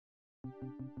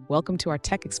Welcome to our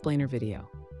Tech Explainer video.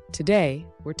 Today,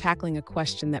 we're tackling a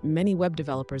question that many web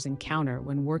developers encounter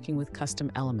when working with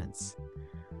custom elements.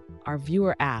 Our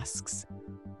viewer asks,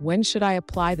 when should I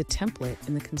apply the template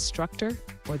in the constructor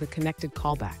or the connected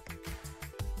callback?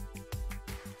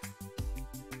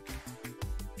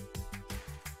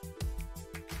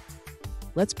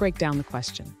 Let's break down the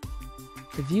question.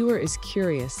 The viewer is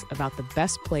curious about the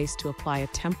best place to apply a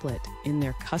template in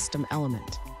their custom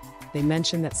element. They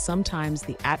mention that sometimes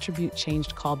the attribute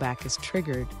changed callback is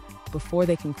triggered before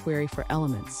they can query for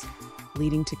elements,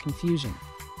 leading to confusion.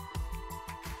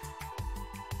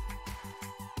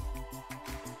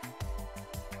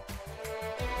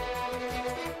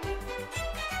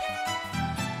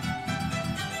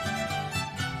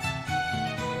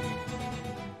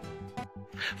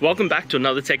 Welcome back to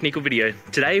another technical video.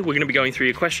 Today we're going to be going through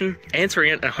your question,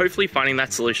 answering it, and hopefully finding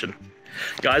that solution.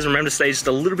 Guys, remember to stay just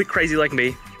a little bit crazy like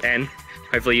me, and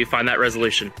hopefully you find that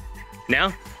resolution.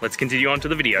 Now, let's continue on to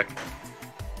the video.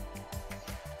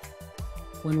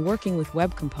 When working with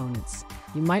web components,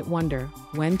 you might wonder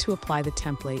when to apply the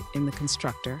template in the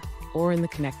constructor or in the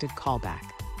connected callback.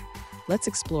 Let's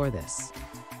explore this.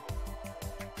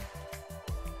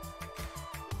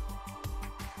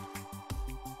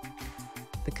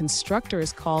 The constructor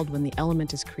is called when the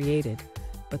element is created,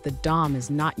 but the DOM is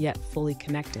not yet fully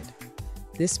connected.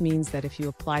 This means that if you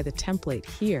apply the template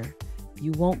here,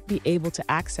 you won't be able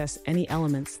to access any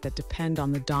elements that depend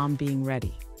on the DOM being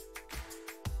ready.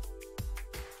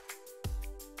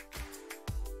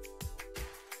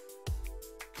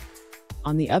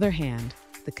 On the other hand,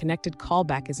 the connected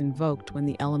callback is invoked when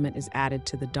the element is added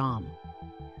to the DOM.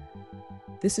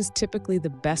 This is typically the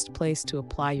best place to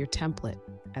apply your template,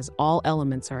 as all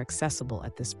elements are accessible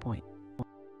at this point.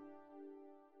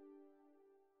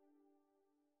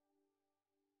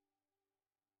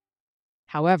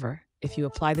 However, if you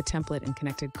apply the template in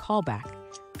connected callback,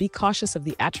 be cautious of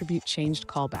the attribute changed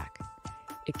callback.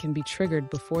 It can be triggered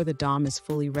before the DOM is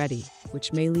fully ready,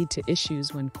 which may lead to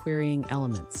issues when querying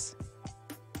elements.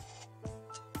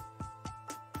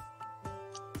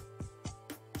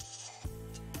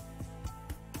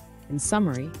 In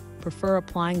summary, prefer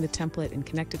applying the template in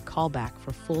connected callback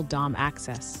for full DOM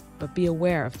access, but be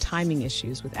aware of timing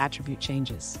issues with attribute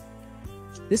changes.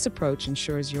 This approach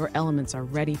ensures your elements are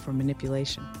ready for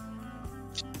manipulation.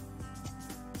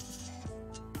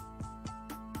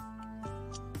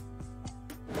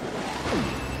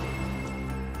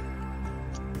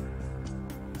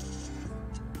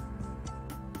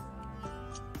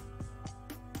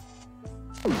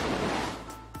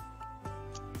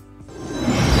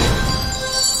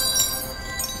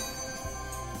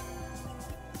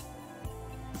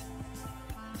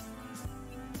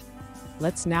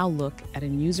 Let's now look at a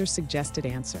user-suggested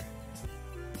answer.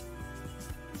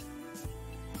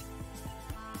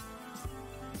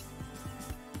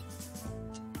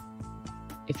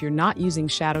 If you're not using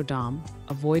Shadow DOM,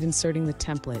 avoid inserting the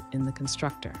template in the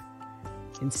constructor.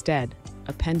 Instead,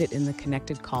 append it in the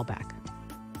connected callback.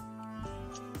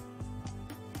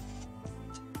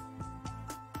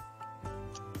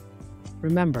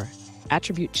 Remember,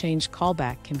 attribute changed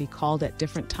callback can be called at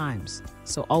different times,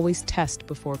 so always test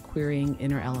before querying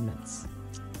inner elements.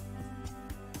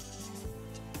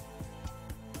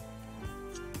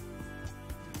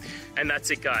 And that's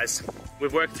it, guys.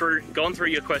 We've gone through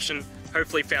your question,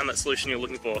 hopefully found that solution you're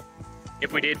looking for.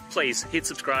 If we did, please hit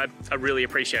subscribe. I really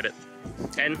appreciate it.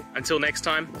 And until next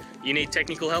time, you need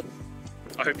technical help?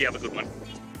 I hope you have a good one.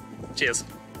 Cheers.